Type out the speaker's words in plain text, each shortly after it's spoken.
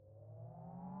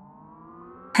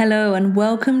Hello and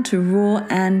welcome to Raw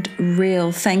and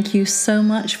Real. Thank you so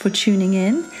much for tuning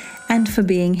in and for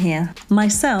being here.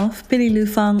 Myself, Billy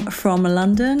Lufang from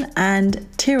London, and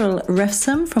Tiril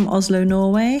Refsum from Oslo,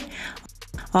 Norway,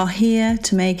 are here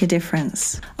to make a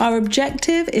difference. Our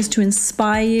objective is to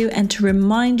inspire you and to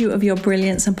remind you of your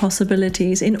brilliance and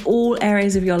possibilities in all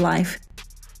areas of your life.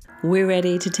 We're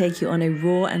ready to take you on a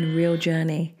raw and real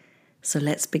journey. So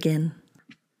let's begin.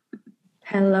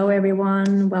 Hello,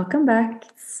 everyone. Welcome back.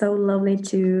 So lovely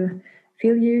to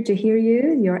feel you, to hear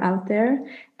you. You're out there.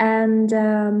 And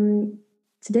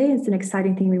today is an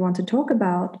exciting thing we want to talk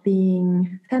about: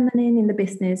 being feminine in the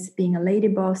business, being a lady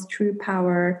boss, true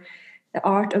power, the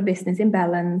art of business in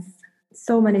balance.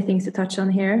 So many things to touch on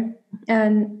here.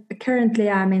 And currently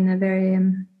I'm in a very,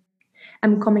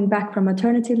 I'm coming back from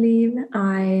maternity leave.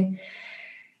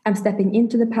 I'm stepping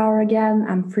into the power again.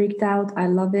 I'm freaked out. I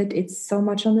love it. It's so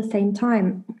much on the same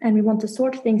time. And we want to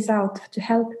sort things out to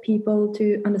help people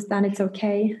to understand it's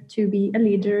okay to be a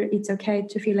leader. It's okay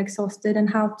to feel exhausted and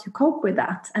how to cope with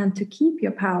that and to keep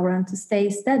your power and to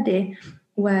stay steady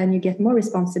when you get more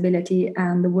responsibility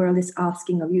and the world is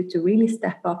asking of you to really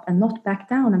step up and not back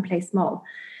down and play small.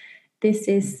 This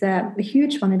is a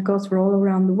huge one. It goes for all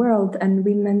around the world, and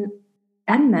women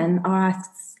and men are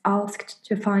asked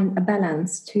to find a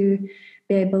balance to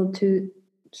be able to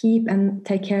keep and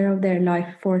take care of their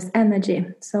life force energy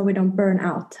so we don't burn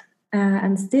out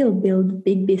and still build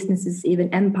big businesses,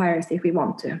 even empires, if we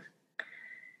want to.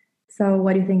 So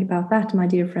what do you think about that, my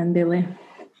dear friend Billy?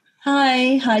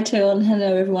 Hi Tiril, and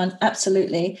hello everyone.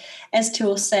 Absolutely. As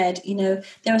Tiril said,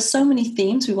 there are so many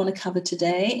themes we want to cover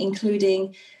today,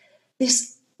 including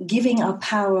this giving our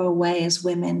power away as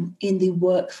women in the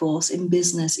workforce, in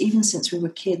business, even since we were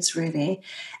kids, really,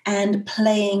 and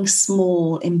playing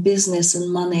small in business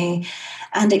and money,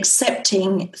 and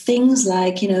accepting things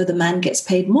like, the man gets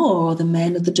paid more, or the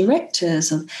men are the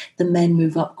directors, or the men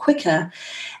move up quicker.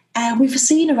 And we've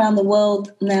seen around the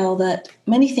world now that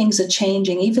many things are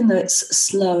changing, even though it's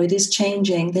slow, it is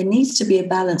changing. There needs to be a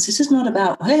balance. This is not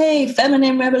about, hey,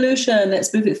 feminine revolution,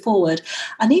 let's move it forward.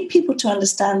 I need people to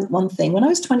understand one thing. When I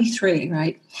was 23,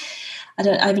 right,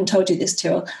 I haven't told you this,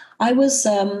 Tiril, I was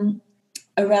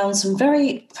around some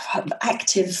very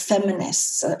active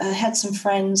feminists. I had some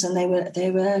friends, and they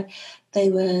were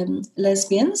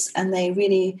lesbians, and they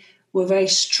really were very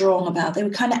strong about, they were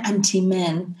kind of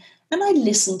anti-men. And I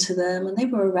listened to them, and they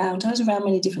were around. I was around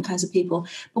many different kinds of people.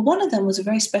 But one of them was a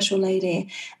very special lady,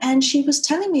 and she was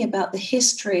telling me about the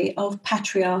history of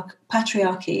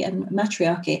patriarchy and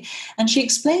matriarchy. And she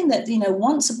explained that,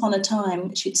 once upon a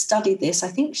time, she'd studied this. I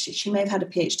think she may have had a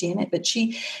PhD in it, but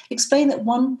she explained that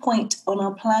one point on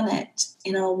our planet,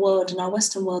 in our world, in our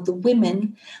Western world, the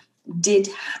women did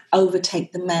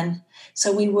overtake the men.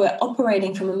 So we were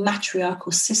operating from a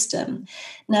matriarchal system.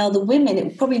 Now, the women,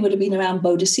 it probably would have been around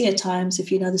Boadicea times.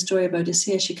 If you know the story of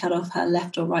Boadicea, she cut off her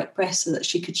left or right breast so that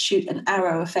she could shoot an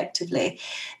arrow effectively.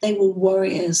 They were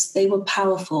warriors. They were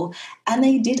powerful. And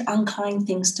they did unkind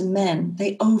things to men.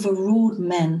 They overruled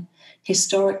men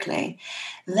historically.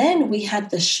 Then we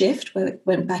had the shift where it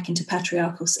went back into a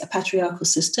patriarchal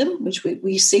system, which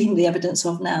we've seen the evidence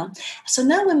of now. So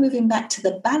now we're moving back to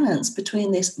the balance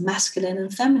between this masculine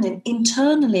and feminine.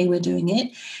 Internally, we're doing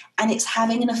it, and it's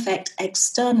having an effect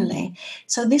externally.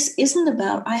 So this isn't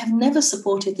about, I have never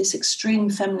supported this extreme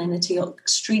femininity or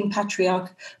extreme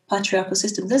patriarchal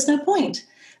system. There's no point,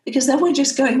 because then we're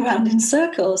just going around in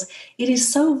circles. It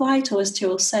is so vital, as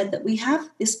Tiril said, that we have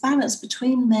this balance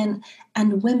between men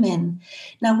and women.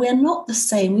 Now, we're not the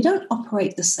same. We don't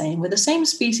operate the same. We're the same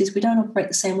species. We don't operate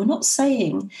the same. We're not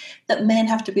saying that men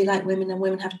have to be like women and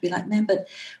women have to be like men. But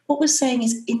what we're saying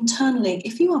is, internally,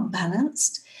 if you are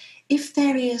balanced, if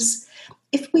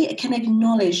we can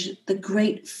acknowledge the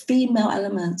great female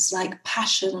elements like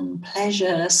passion,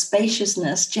 pleasure,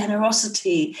 spaciousness,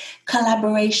 generosity,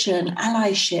 collaboration,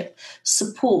 allyship,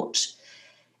 support,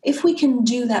 if we can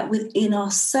do that within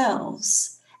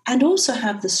ourselves and also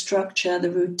have the structure, the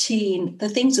routine, the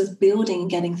things of building and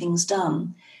getting things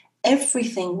done,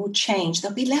 everything will change.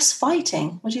 There'll be less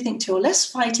fighting. What do you think, Tiril? Less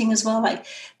fighting as well, like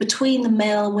between the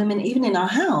male and women, even in our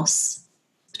house,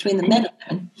 between the men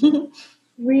and women.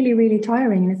 Really, really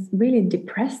tiring, and it's really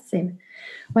depressing.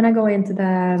 When I go into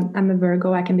I'm a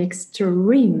Virgo, I can be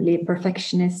extremely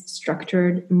perfectionist,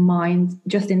 structured mind,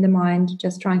 just in the mind,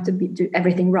 just trying to do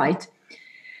everything right.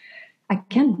 I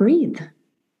can't breathe.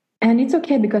 And it's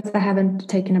okay, because I haven't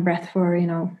taken a breath for,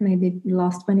 maybe the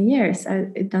last 20 years.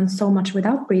 I've done so much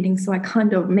without breathing, so I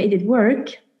kind of made it work.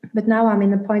 But now I'm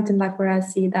in a point in life where I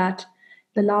see that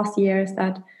the last years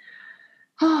that,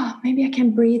 maybe I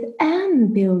can breathe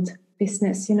and build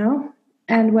business,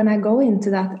 And when I go into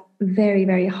that very,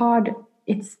 very hard,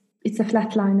 it's a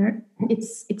flatliner.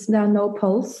 It's there are no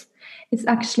pulse. It's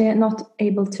actually not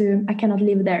able to. I cannot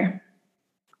live there.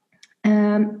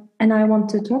 And I want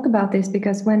to talk about this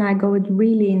because when I go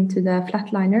really into the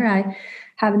flatliner, I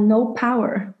have no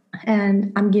power,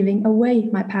 and I'm giving away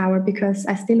my power because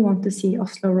I still want to see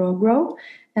Oslo Raw grow.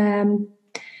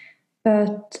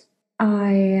 But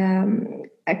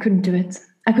I couldn't do it.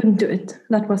 I couldn't do it.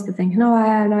 That was the thing. No, I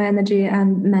have no energy,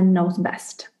 and men knows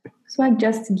best. So I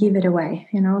just give it away.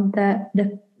 You know,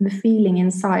 the feeling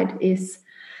inside is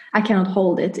I cannot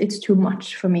hold it. It's too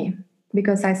much for me.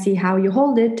 Because I see how you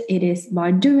hold it. It is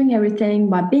by doing everything,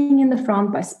 by being in the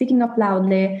front, by speaking up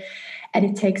loudly, and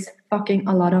it takes fucking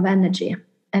a lot of energy.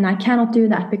 And I cannot do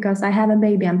that because I have a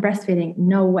baby, I'm breastfeeding,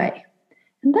 no way.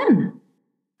 And then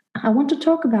I want to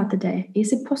talk about today.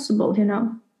 Is it possible,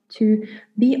 to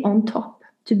be on top,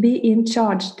 to be in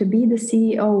charge, to be the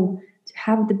CEO, to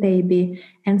have the baby,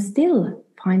 and still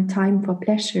find time for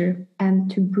pleasure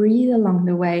and to breathe along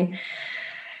the way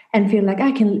and feel like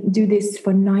I can do this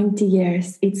for 90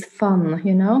 years. It's fun,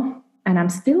 and I'm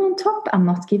still on top. I'm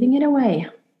not giving it away.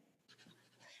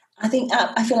 I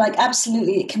feel like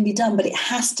absolutely it can be done, but it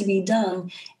has to be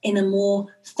done in a more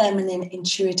feminine,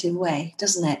 intuitive way,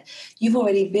 doesn't it? You've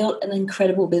already built an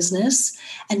incredible business,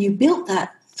 and you built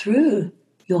that through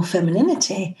your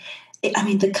femininity.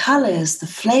 The colors, the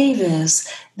flavors,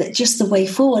 just the way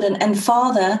forward. And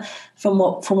Father, from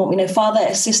what we know, Father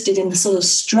assisted in the sort of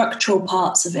structural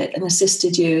parts of it and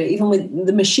assisted you, even with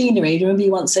the machinery. Do you remember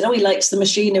you once said, he likes the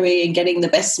machinery and getting the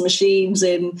best machines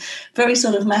in, very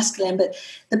sort of masculine. But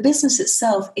the business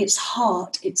itself, its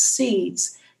heart, its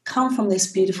seeds, come from this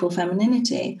beautiful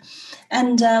femininity.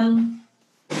 And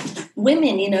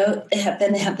women, they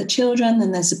have the children,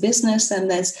 then there's the business,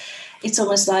 and it's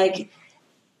almost like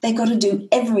they got to do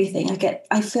everything.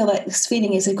 I feel like this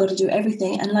feeling is they've got to do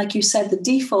everything. And like you said, the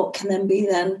default can then be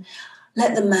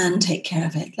let the man take care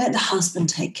of it. Let the husband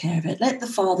take care of it. Let the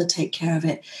father take care of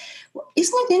it.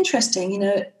 Isn't it interesting,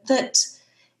 that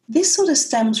this sort of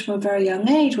stems from a very young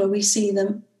age where we see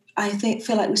them,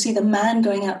 feel like we see the man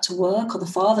going out to work or the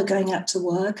father going out to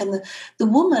work, and the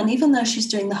woman, even though she's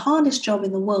doing the hardest job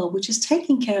in the world, which is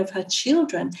taking care of her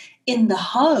children in the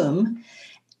home,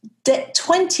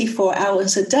 24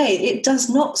 hours a day, it does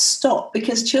not stop,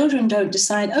 because children don't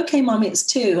decide, okay, Mum, it's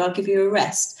 2, I'll give you a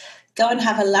rest. Go and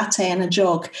have a latte and a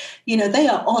jog. They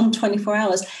are on 24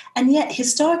 hours. And yet,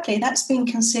 historically, that's been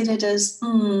considered as,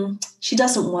 she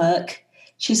doesn't work.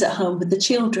 She's at home with the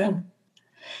children.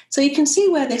 So you can see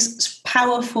where this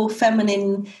powerful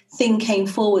feminine thing came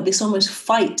forward, this almost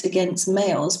fight against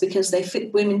males, because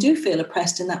women do feel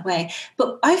oppressed in that way.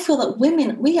 But I feel that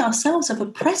we ourselves have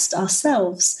oppressed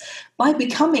ourselves by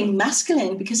becoming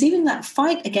masculine, because even that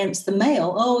fight against the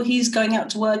male, he's going out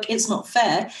to work, it's not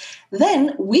fair.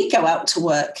 Then we go out to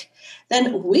work.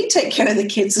 Then we take care of the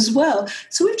kids as well.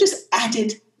 So we've just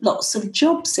added lots of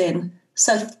jobs in.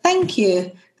 So thank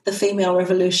you, the female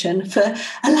revolution, for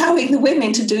allowing the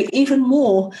women to do even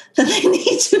more than they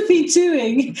need to be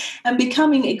doing, and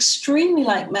becoming extremely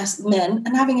like men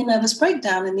and having a nervous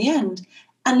breakdown in the end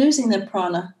and losing their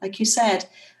prana. Like you said,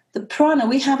 the prana,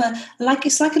 we have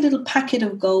it's like a little packet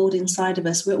of gold inside of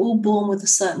us. We're all born with a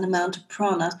certain amount of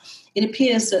prana. It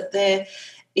appears that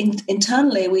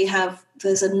internally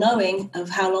there's a knowing of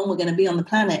how long we're going to be on the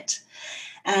planet.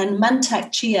 And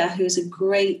Mantak Chia, he's a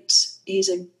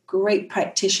great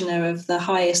practitioner of the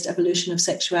highest evolution of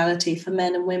sexuality for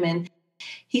men and women.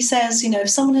 He says, if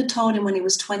someone had told him when he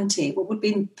was 20 what would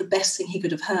be the best thing he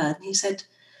could have heard, and he said,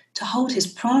 to hold his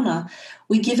prana,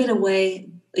 we give it away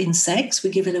in sex, we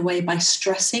give it away by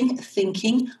stressing,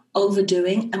 thinking,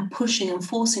 overdoing, and pushing and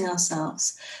forcing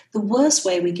ourselves. The worst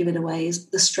way we give it away is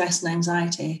the stress and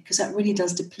anxiety, because that really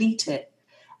does deplete it.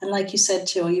 And like you said,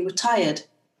 too, you were tired.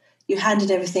 You handed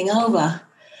everything over.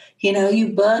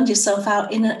 You burned yourself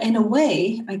out in a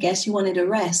way. I guess you wanted a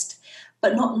rest,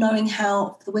 but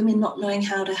the women not knowing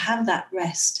how to have that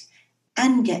rest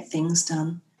and get things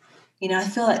done. I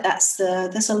feel like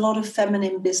there's a lot of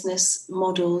feminine business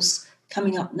models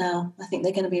coming up now. I think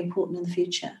they're going to be important in the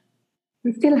future.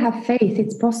 We still have faith.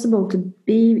 It's possible to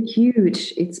be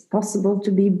huge. It's possible to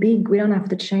be big. We don't have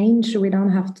to change. We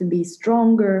don't have to be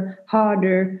stronger,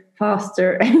 harder,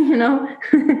 faster.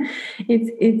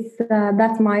 It's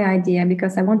that's my idea,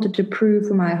 because I wanted to prove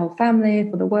for my whole family,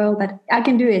 for the world, that I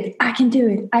can do it. I can do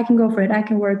it. I can go for it. I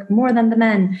can work more than the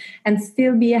men and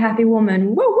still be a happy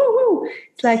woman. Woo, woo, woo.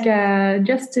 It's like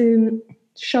just to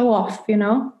show off,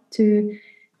 to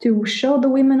show the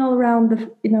women all around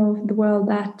the world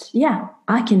that,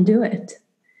 I can do it.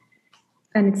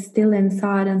 And it's still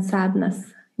inside and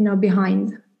sadness,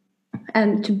 behind.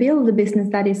 And to build a business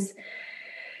that is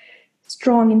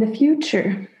strong in the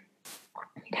future,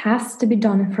 it has to be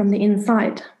done from the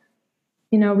inside.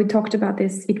 We talked about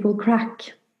this. It will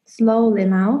crack slowly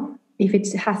now if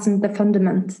it hasn't the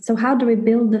fundament. So how do we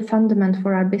build the fundament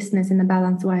for our business in a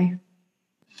balanced way?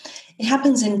 It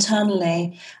happens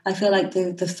internally. I feel like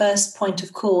the first point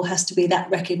of call has to be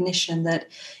that recognition that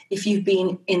if you've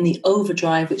been in the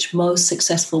overdrive, which most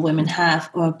successful women have,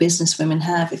 or business women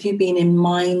have, if you've been in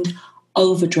mind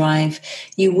overdrive,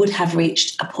 you would have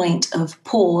reached a point of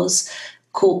pause.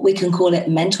 We can call it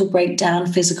mental breakdown,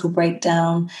 physical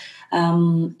breakdown,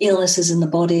 illnesses in the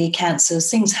body,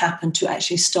 cancers. Things happen to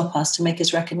actually stop us, to make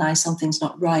us recognize something's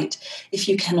not right. If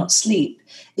you cannot sleep,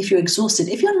 if you're exhausted,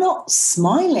 if you're not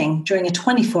smiling during a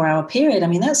 24-hour period, I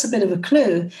mean, that's a bit of a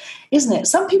clue, isn't it?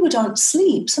 Some people don't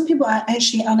sleep. Some people are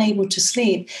actually unable to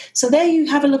sleep. So there you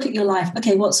have a look at your life.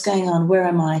 Okay, what's going on? Where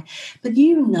am I? But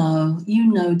you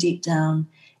know deep down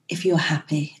if you're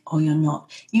happy or you're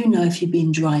not. You know if you've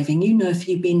been driving. You know if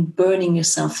you've been burning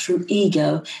yourself through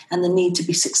ego and the need to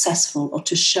be successful or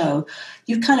to show.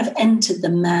 You've kind of entered the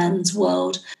man's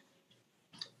world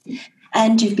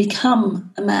and you've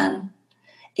become a man.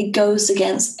 It goes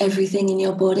against everything in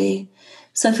your body.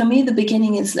 So for me, the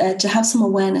beginning is there to have some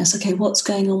awareness. Okay, what's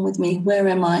going on with me? Where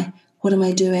am I? What am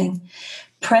I doing?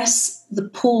 Press the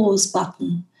pause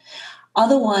button.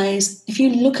 Otherwise, if you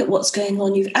look at what's going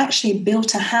on, you've actually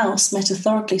built a house,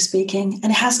 metaphorically speaking,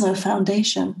 and it has no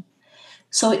foundation.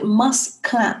 So it must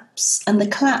collapse, and the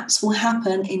collapse will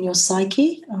happen in your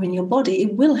psyche or in your body.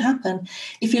 It will happen.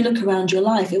 If you look around your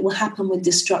life, it will happen with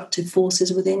destructive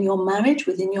forces within your marriage,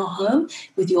 within your home,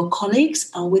 with your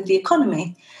colleagues, or with the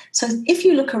economy. So if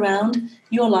you look around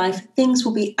your life, things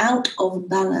will be out of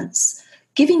balance,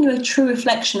 giving you a true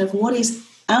reflection of what is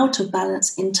out of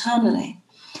balance internally.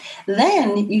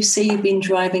 Then you see you've been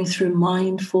driving through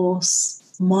mind force,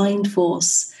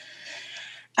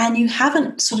 and you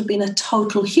haven't sort of been a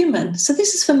total human. So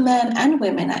this is for men and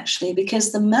women, actually,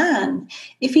 because the man,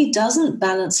 if he doesn't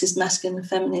balance his masculine and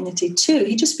femininity too,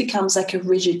 he just becomes like a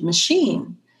rigid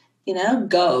machine.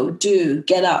 Go, do,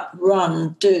 get up,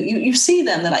 run, do. You see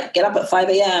them, they're like, get up at 5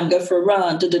 a.m., go for a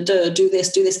run, do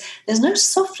this. There's no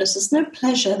softness, there's no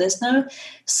pleasure, there's no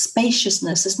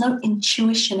spaciousness, there's no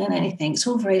intuition in anything. It's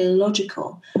all very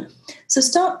logical. So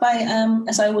start by,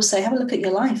 as I always say, have a look at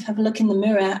your life, have a look in the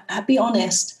mirror, be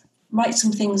honest, write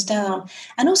some things down.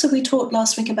 And also we talked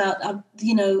last week about, a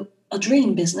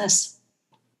dream business.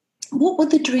 What were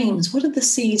the dreams? What are the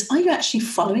seeds? Are you actually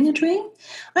following a dream?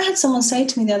 I had someone say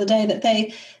to me the other day that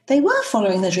they were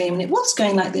following the dream and it was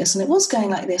going like this and it was going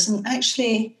like this. And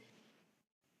actually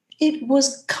it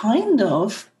was kind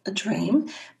of a dream,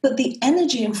 but the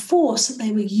energy and force that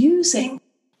they were using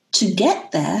to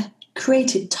get there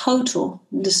created total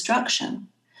destruction.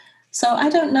 So I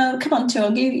don't know. Come on,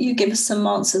 Tor, you give us some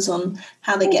answers on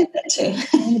how they get there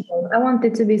too. I want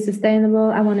it to be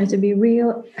sustainable. I want it to be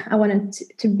real. I want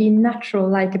it to be natural,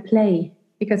 like a play,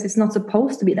 because it's not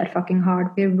supposed to be that fucking hard.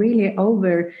 We're really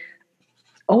over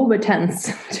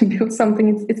tense to build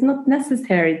something. It's not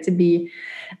necessary to be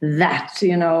that,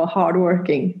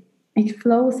 hardworking. It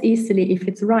flows easily if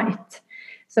it's right.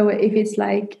 So if it's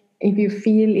like, if you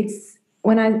feel it's,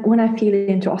 when I feel it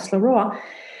into Oslo Raw,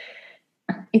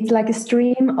 it's like a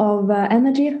stream of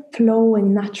energy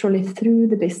flowing naturally through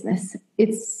the business.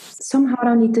 It's somehow I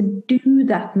don't need to do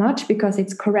that much because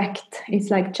it's correct. It's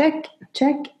like check.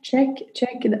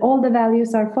 All the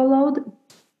values are followed.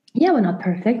 Yeah, we're not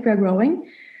perfect. We're growing.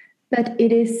 But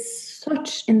it is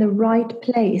such in the right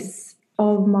place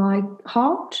of my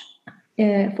heart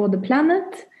for the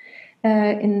planet,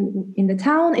 in the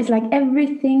town. It's like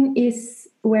everything is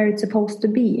where it's supposed to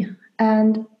be.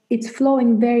 And it's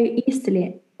flowing very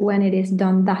easily when it is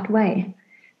done that way.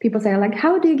 People say, like,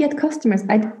 how do you get customers?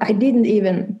 I didn't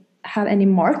even have any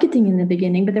marketing in the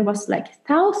beginning, but there was like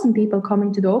 1,000 people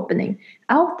coming to the opening,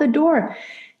 out the door,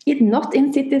 not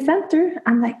in city center.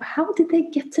 I'm like, how did they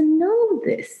get to know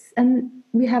this? And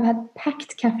we have had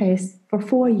packed cafes for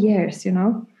 4 years, and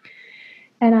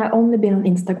I've only been on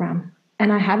Instagram,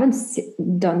 and I haven't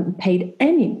paid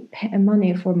any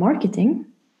money for marketing.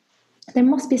 There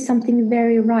must be something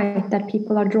very right that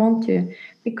people are drawn to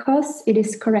because it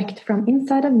is correct from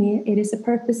inside of me. It is a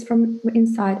purpose from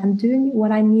inside. I'm doing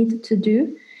what I need to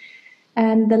do.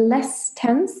 And the less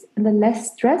tense and the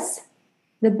less stress,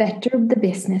 the better the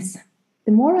business.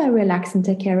 The more I relax and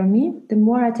take care of me, the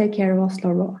more I take care of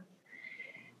Oslo Raw.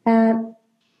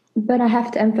 But I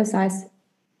have to emphasize,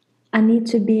 I need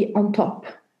to be on top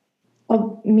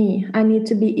of me. I need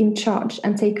to be in charge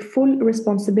and take full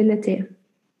responsibility.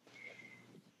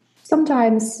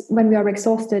 sometimes when we are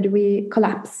exhausted, we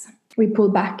collapse, we pull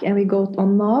back, and we go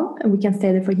on love, and we can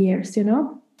stay there for years,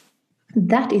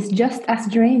 That is just as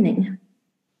draining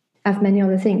as many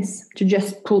other things, to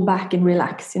just pull back and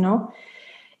relax,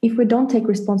 If we don't take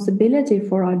responsibility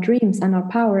for our dreams and our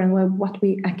power and what we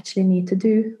actually need to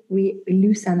do, we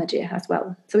lose energy as well.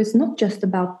 So it's not just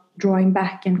about drawing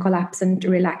back and collapse and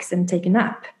relax and take a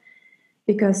nap,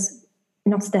 because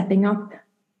not stepping up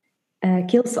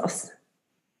kills us.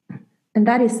 And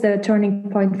that is the turning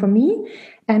point for me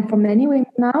and for many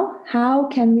women now. How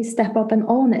can we step up and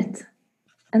own it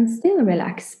and still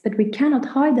relax? But we cannot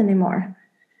hide anymore.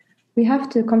 We have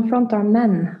to confront our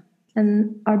men and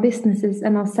our businesses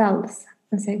and ourselves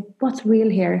and say, what's real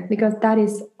here? Because that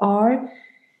is our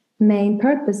main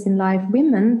purpose in life,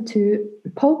 women, to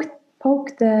poke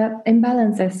the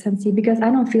imbalances and see, because I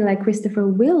don't feel like Christopher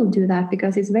will do that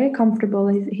because he's very comfortable,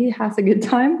 he has a good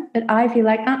time, but I feel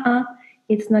like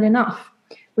it's not enough.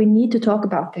 We need to talk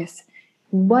about this.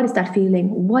 What is that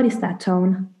feeling? What is that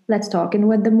tone? Let's talk. And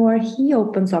the more he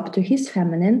opens up to his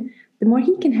feminine, the more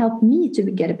he can help me to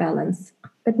get a balance.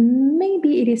 But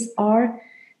maybe it is our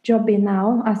job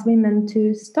now as women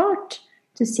to start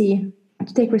to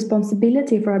take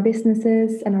responsibility for our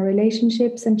businesses and our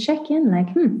relationships and check in like,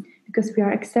 because we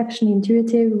are exceptionally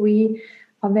intuitive, we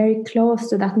are very close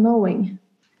to that knowing.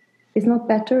 It's not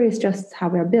better, it's just how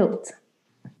we are built.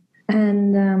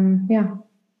 And yeah,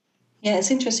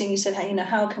 it's interesting you said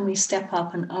how can we step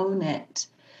up and own it.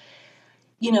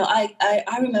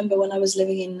 I remember when I was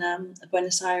living in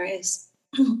Buenos Aires,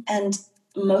 and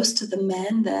most of the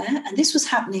men there, and this was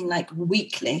happening like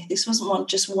weekly, this wasn't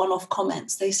just one-off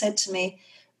comments, they said to me,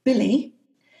 Billy,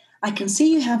 I can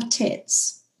see you have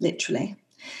tits, literally,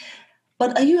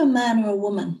 but are you a man or a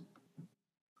woman?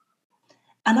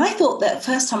 And I thought that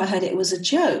first time I heard it was a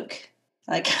joke,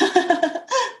 like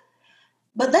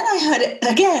but then I heard it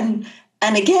again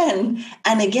and again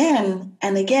and again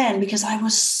and again, because I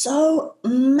was so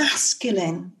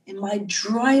masculine in my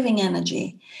driving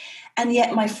energy. And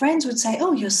yet my friends would say,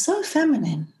 oh, you're so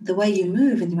feminine, the way you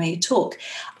move and the way you talk.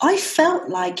 I felt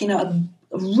like, a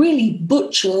really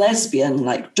butch lesbian,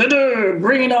 like,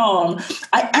 bring it on.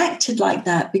 I acted like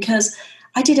that because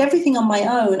I did everything on my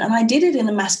own, and I did it in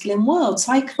a masculine world.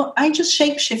 So I just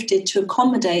shape-shifted to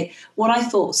accommodate what I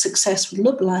thought success would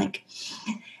look like.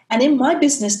 And in my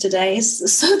business today,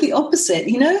 it's so the opposite,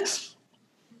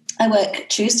 I work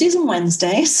Tuesdays and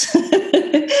Wednesdays,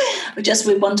 just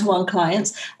with one-to-one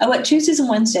clients. I work Tuesdays and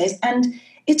Wednesdays, and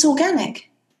it's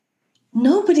organic.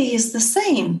 Nobody is the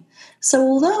same. So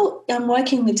although I'm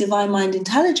working with Divine Mind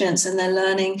Intelligence and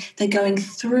they're going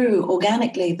through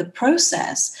organically the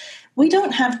process, we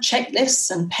don't have checklists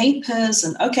and papers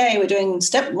and, okay, we're doing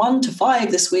step 1 to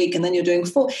 5 this week, and then you're doing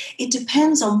 4. It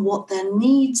depends on what their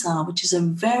needs are, which is a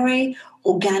very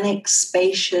organic,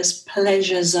 spacious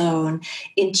pleasure zone,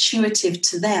 intuitive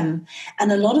to them.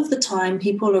 And a lot of the time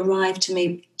people arrive to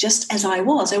me just as I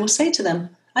was. I will say to them,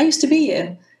 I used to be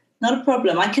you. Not a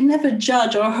problem. I can never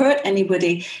judge or hurt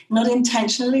anybody, not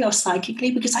intentionally or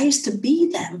psychically, because I used to be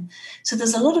them. So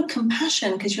there's a lot of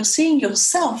compassion because you're seeing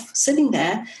yourself sitting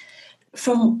there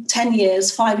from 10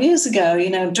 years, 5 years ago,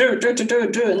 and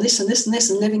this and this and this,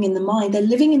 and living in the mind. They're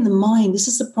living in the mind. This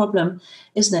is the problem,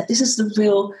 isn't it? This is the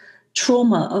real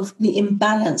trauma of the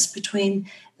imbalance between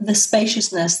the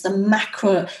spaciousness, the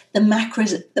macro and the micro.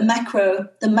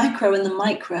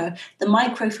 The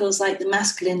micro feels like the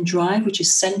masculine drive, which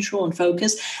is central and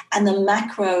focused, and the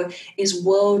macro is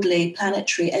worldly,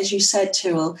 planetary. As you said,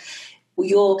 Tyrell,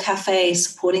 your cafe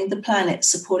supporting the planet,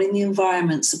 supporting the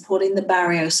environment, supporting the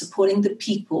barrio, supporting the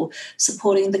people,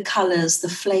 supporting the colors, the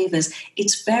flavors.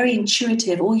 It's very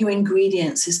intuitive. All your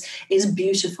ingredients is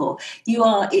beautiful.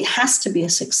 It has to be a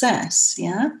success.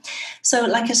 Yeah. So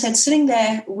like I said, sitting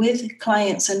there with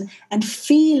clients and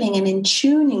feeling and in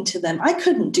tuning to them. I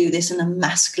couldn't do this in a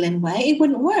masculine way. It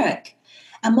wouldn't work.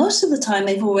 And most of the time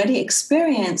they've already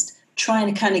experienced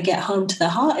trying to kind of get home to their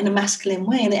heart in a masculine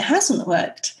way, and it hasn't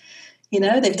worked.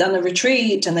 They've done a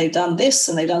retreat and they've done this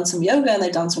and they've done some yoga and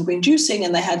they've done some green juicing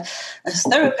and they had a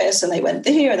therapist and they went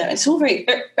here and there. It's all very,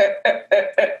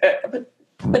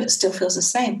 but it still feels the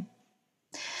same.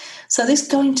 So this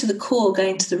going to the core,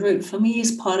 going to the root, for me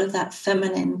is part of that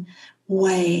feminine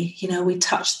way. We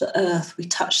touch the earth, we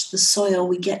touch the soil,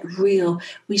 we get real,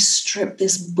 we strip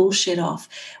this bullshit off.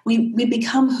 We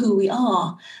become who we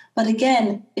are. But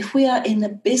again, if we are in a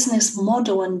business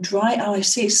model and I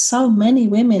see so many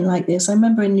women like this. I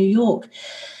remember in New York,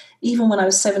 even when I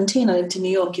was 17, I lived in New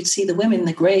York, you'd see the women in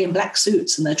the gray and black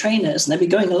suits and their trainers, and they'd be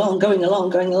going along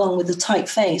with the tight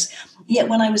face. Yet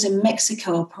when I was in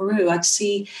Mexico or Peru, I'd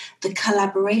see the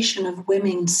collaboration of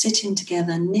women sitting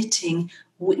together, knitting,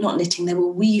 not knitting, they were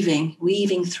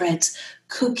weaving threads,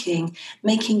 cooking,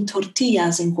 making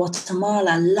tortillas in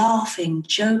Guatemala, laughing,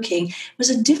 joking. It was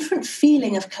a different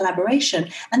feeling of collaboration,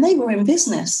 and they were in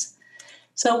business.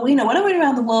 So, when I went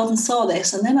around the world and saw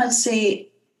this, and then I'd see,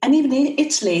 and even in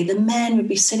Italy, the men would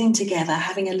be sitting together,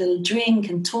 having a little drink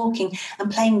and talking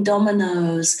and playing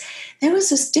dominoes. There was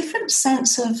this different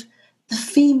sense of the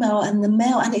female and the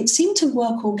male, and it seemed to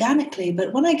work organically.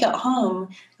 But when I got home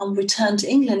and returned to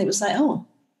England, it was like, oh,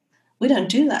 we don't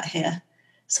do that here.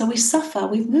 So we suffer.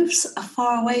 We've moved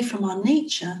far away from our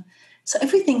nature. So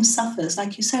everything suffers,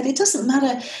 like you said. It doesn't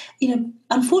matter,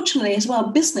 unfortunately as well,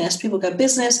 business, people go,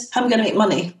 business, how am I going to make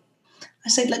money? I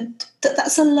say,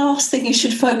 that's the last thing you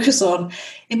should focus on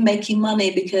in making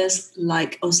money, because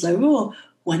like Oslo Raw,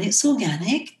 when it's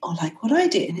organic, or like what I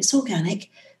do, and it's organic,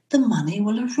 the money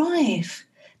will arrive.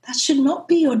 That should not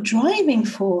be your driving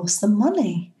force, the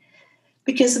money.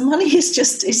 Because the money is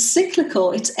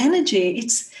cyclical, it's energy,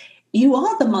 you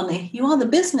are the money, you are the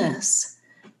business.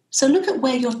 So look at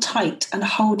where you're tight and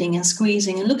holding and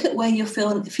squeezing, and look at where you're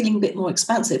feeling a bit more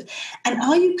expansive. And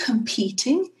are you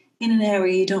competing in an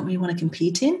area you don't really want to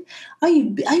compete in? Are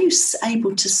you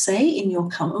able to say in your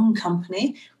own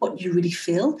company what you really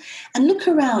feel? And look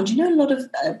around. A lot of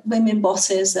women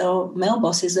bosses or male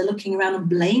bosses are looking around and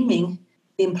blaming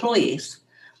the employees.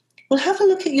 Well, have a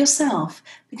look at yourself,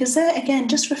 because they're, again,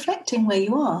 just reflecting where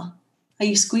you are. Are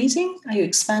you squeezing? Are you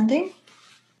expanding?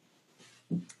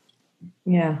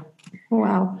 Yeah.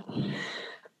 Wow.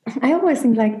 I always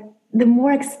think like the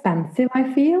more expansive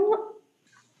I feel,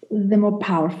 the more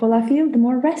powerful I feel, the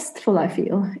more restful I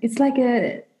feel. It's like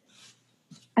I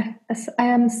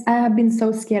have been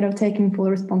so scared of taking full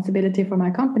responsibility for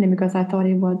my company because I thought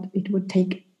it would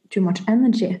take too much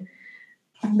energy.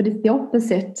 But it's the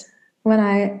opposite. When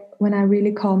I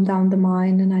really calm down the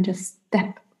mind and I just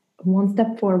step one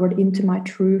step forward into my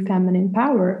true feminine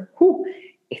power,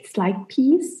 it's like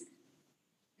peace.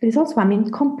 But it's also, I'm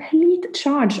in complete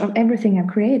charge of everything I've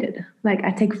created. Like, I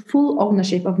take full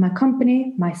ownership of my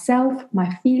company, myself,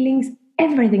 my feelings,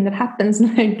 everything that happens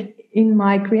like in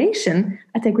my creation,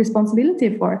 I take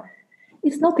responsibility for.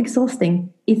 It's not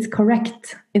exhausting. It's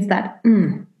correct. It's that,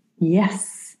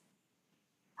 yes.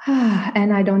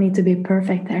 And I don't need to be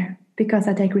perfect there because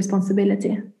I take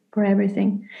responsibility for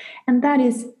everything. And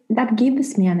that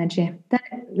gives me energy. That,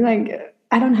 like,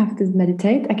 I don't have to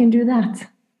meditate. I can do that.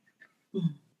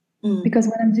 Because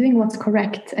when I'm doing what's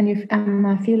correct, and if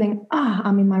I'm feeling,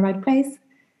 I'm in my right place,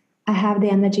 I have the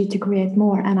energy to create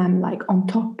more, and I'm like on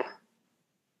top.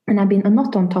 And I've been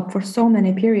not on top for so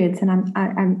many periods, and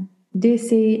I'm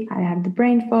dizzy, I have the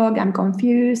brain fog, I'm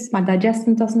confused, my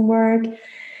digestion doesn't work.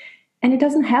 And it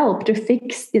doesn't help to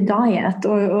fix the diet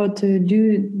or to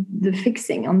do the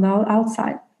fixing on the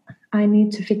outside. I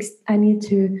need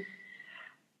to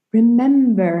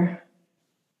remember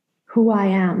who I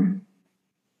am,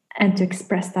 and to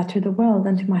express that to the world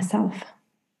and to myself.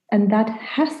 And that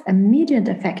has immediate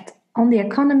effect on the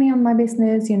economy, on my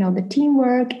business, the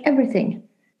teamwork, everything.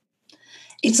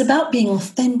 It's about being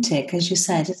authentic, as you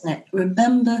said, isn't it?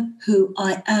 Remember who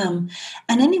I am.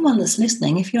 And anyone that's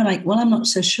listening, if you're like, well, I'm not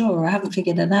so sure, or I haven't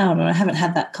figured it out, or I haven't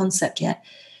had that concept yet,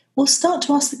 well, start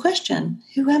to ask the question,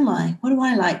 who am I? What do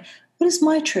I like? What is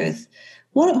my truth?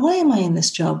 Why am I in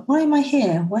this job? Why am I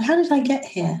here? How did I get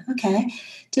here? Okay.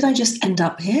 Did I just end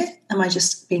up here? Am I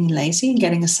just being lazy and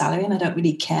getting a salary and I don't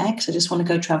really care because I just want to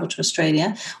go travel to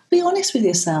Australia? Be honest with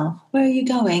yourself. Where are you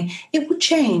going? It will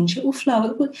change. It will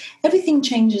flow. Everything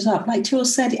changes up. Like Tul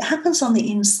said, it happens on the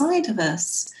inside of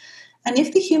us. And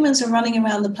if the humans are running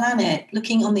around the planet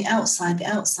looking on the outside,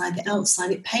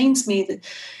 it pains me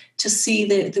to see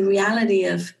the reality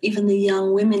of even the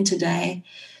young women today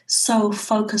so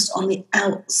focused on the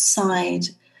outside,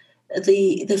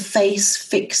 the face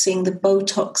fixing, the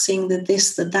Botoxing, the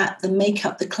this, the that, the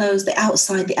makeup, the clothes, the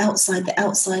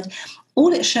outside.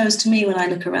 All it shows to me when I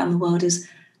look around the world is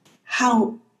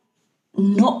how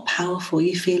not powerful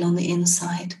you feel on the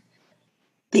inside.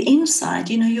 The inside,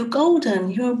 you're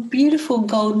golden. You're a beautiful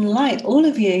golden light. All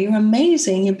of you, you're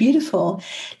amazing. You're beautiful.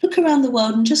 Look around the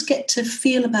world and just get to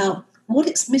feel about what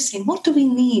it's missing. What do we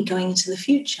need going into the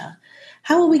future?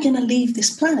 How are we going to leave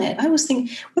this planet? I was thinking,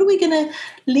 what are we going to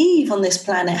leave on this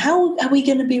planet? How are we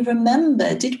going to be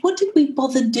remembered? What did we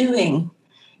bother doing?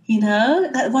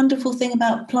 That wonderful thing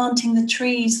about planting the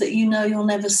trees that you'll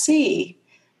never see,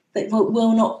 that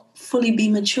will not fully be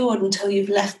matured until you've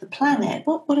left the planet.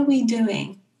 What are we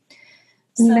doing?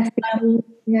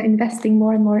 Investing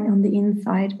more and more on the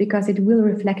inside, because it will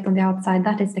reflect on the outside.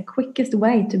 That is the quickest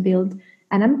way to build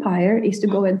an empire is to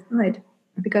go inside.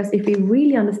 Because if we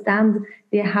really understand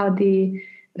how the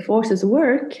forces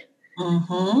work,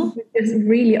 we just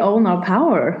really own our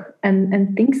power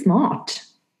and think smart.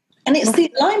 And it's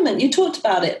the alignment. You talked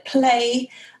about it. Play,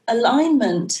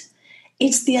 alignment.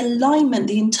 It's the alignment,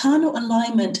 the internal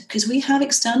alignment, because we have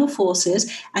external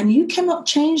forces and you cannot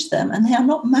change them, and they are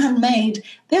not man-made.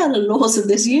 They are the laws of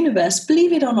this universe.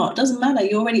 Believe it or not, it doesn't matter.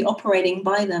 You're already operating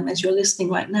by them as you're listening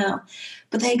right now.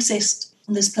 But they exist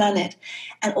on this planet.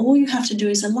 And all you have to do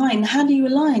is align. How do you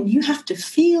align? You have to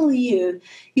feel you.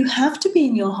 You have to be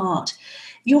in your heart.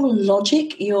 Your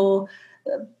logic, your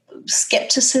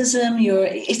skepticism,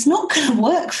 it's not going to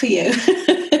work for you.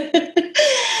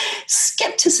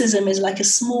 Skepticism is like a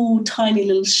small, tiny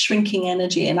little shrinking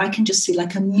energy, and I can just see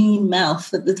like a mean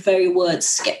mouth at the very word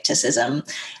skepticism,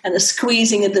 and the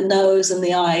squeezing of the nose and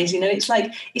the eyes. It's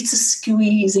like it's a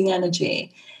squeezing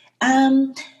energy.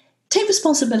 Take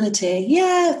responsibility.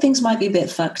 Yeah, things might be a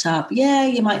bit fucked up. Yeah,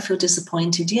 you might feel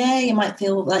disappointed. Yeah, you might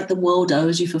feel like the world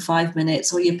owes you for 5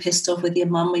 minutes, or you're pissed off with your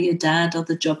mum or your dad or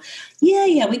the job.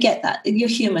 Yeah, we get that. You're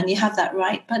human. You have that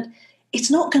right. But it's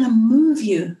not going to move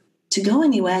you to go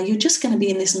anywhere. You're just going to be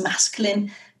in this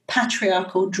masculine,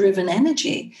 patriarchal driven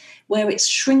energy where it's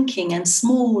shrinking and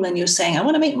small, and you're saying, I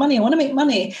want to make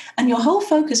money. And your whole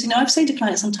focus, I've said to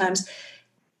clients sometimes,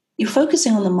 you're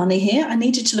focusing on the money here. I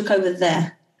need you to look over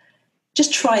there.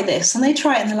 Just try this. And they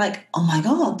try it and they're like, oh my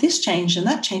God, this changed and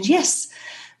that changed. Yes,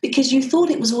 because you thought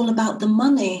it was all about the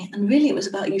money, and really it was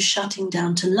about you shutting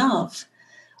down to love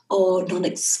or not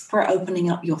opening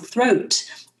up your throat.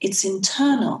 It's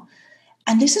internal.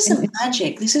 And this isn't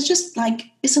magic. This is just like,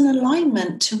 it's an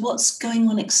alignment to what's going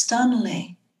on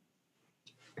externally.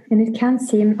 And it can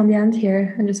seem, on the end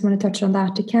here, I just want to touch on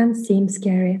that, it can seem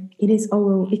scary.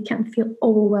 It can feel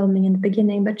overwhelming in the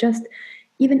beginning, but just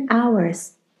even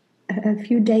hours, a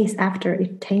few days after,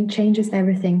 it changes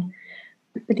everything.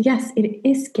 But yes, it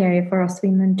is scary for us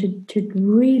women to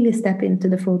really step into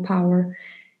the full power.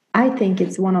 I think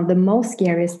it's one of the most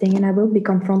scariest thing, and I will be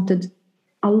confronted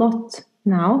a lot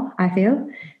now, I feel.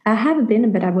 I haven't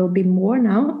been, but I will be more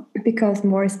now because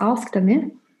more is asked of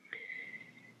me.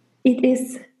 It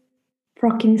is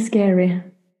fucking scary.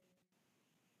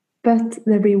 But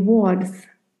the rewards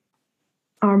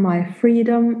are my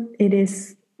freedom. It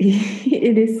is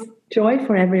joy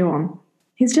for everyone.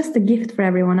 It's just a gift for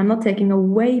everyone. I'm not taking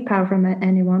away power from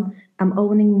anyone. I'm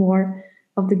owning more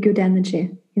of the good energy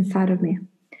inside of me.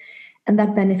 And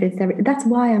that benefits everyone. That's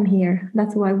why I'm here.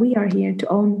 That's why we are here, to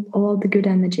own all the good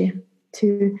energy.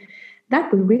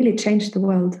 That will really change the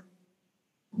world.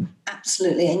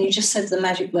 Absolutely. And you just said the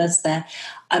magic words there.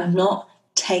 I'm not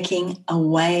taking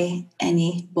away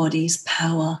anybody's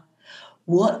power.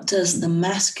 What does the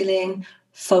masculine,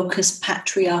 focused,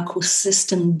 patriarchal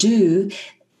system do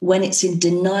when it's in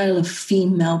denial of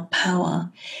female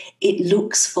power? It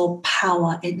looks for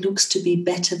power. It looks to be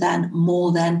better than,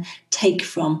 more than, take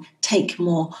from, take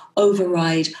more,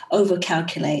 override,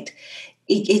 overcalculate.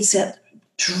 It's a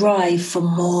drive for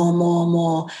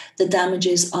more. That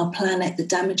damages our planet, that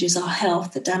damages our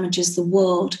health, that damages the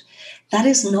world. That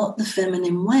is not the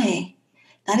feminine way.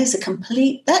 That is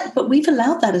but we've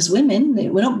allowed that as women.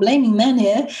 We're not blaming men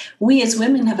here. We as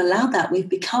women have allowed that. We've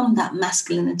become that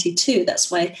masculinity too. That's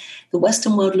why the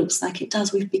Western world looks like it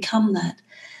does. We've become that.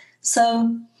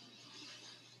 So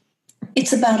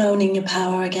it's about owning your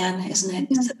power again, isn't it?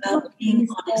 It's about being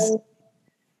honest.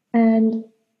 And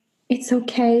it's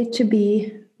okay to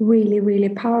be really, really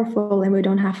powerful, and we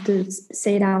don't have to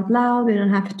say it out loud. We don't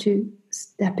have to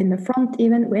step in the front.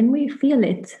 Even when we feel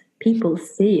it, people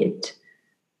see it.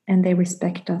 And they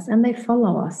respect us and they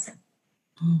follow us.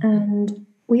 Mm-hmm. And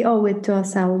we owe it to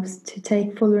ourselves to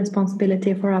take full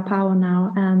responsibility for our power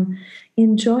now and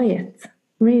enjoy it,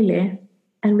 really,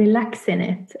 and relax in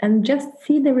it and just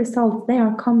see the results. They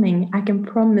are coming, I can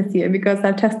promise you, because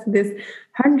I've tested this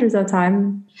hundreds of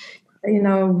times,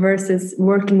 versus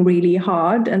working really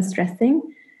hard and stressing,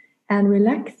 and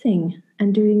relaxing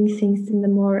and doing things in the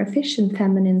more efficient,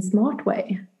 feminine, smart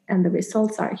way. And the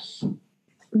results are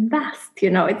vast,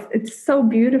 it's so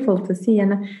beautiful to see.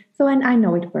 And I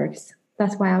know it works.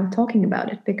 That's why I'm talking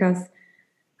about it, because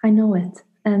I know it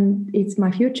and it's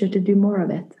my future to do more of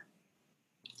it.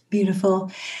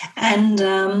 Beautiful.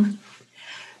 And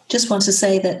just want to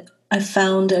say that I've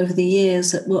found over the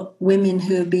years that what women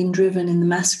who have been driven in the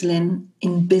masculine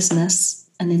in business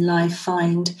and in life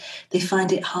they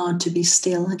find it hard to be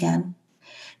still again.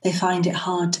 They find it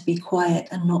hard to be quiet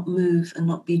and not move and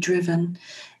not be driven.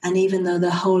 And even though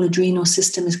their whole adrenal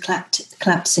system is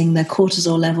collapsing, their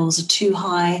cortisol levels are too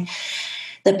high,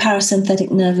 their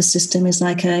parasympathetic nervous system is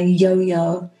like a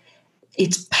yo-yo.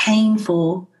 it's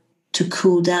painful to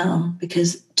cool down,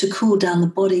 because to cool down the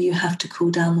body, you have to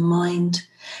cool down the mind.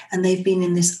 And they've been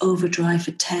in this overdrive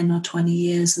for 10 or 20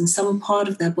 years, and some part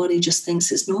of their body just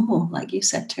thinks it's normal, like you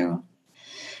said, Tyrell.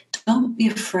 Don't be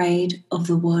afraid of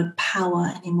the word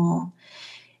power anymore.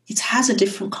 It has a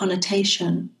different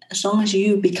connotation as long as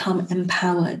you become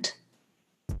empowered,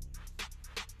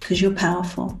 because you're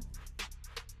powerful.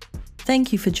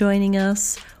 Thank you for joining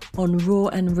us on Raw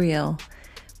and Real.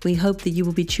 We hope that you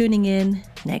will be tuning in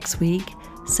next week,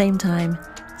 same time,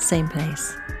 same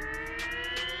place.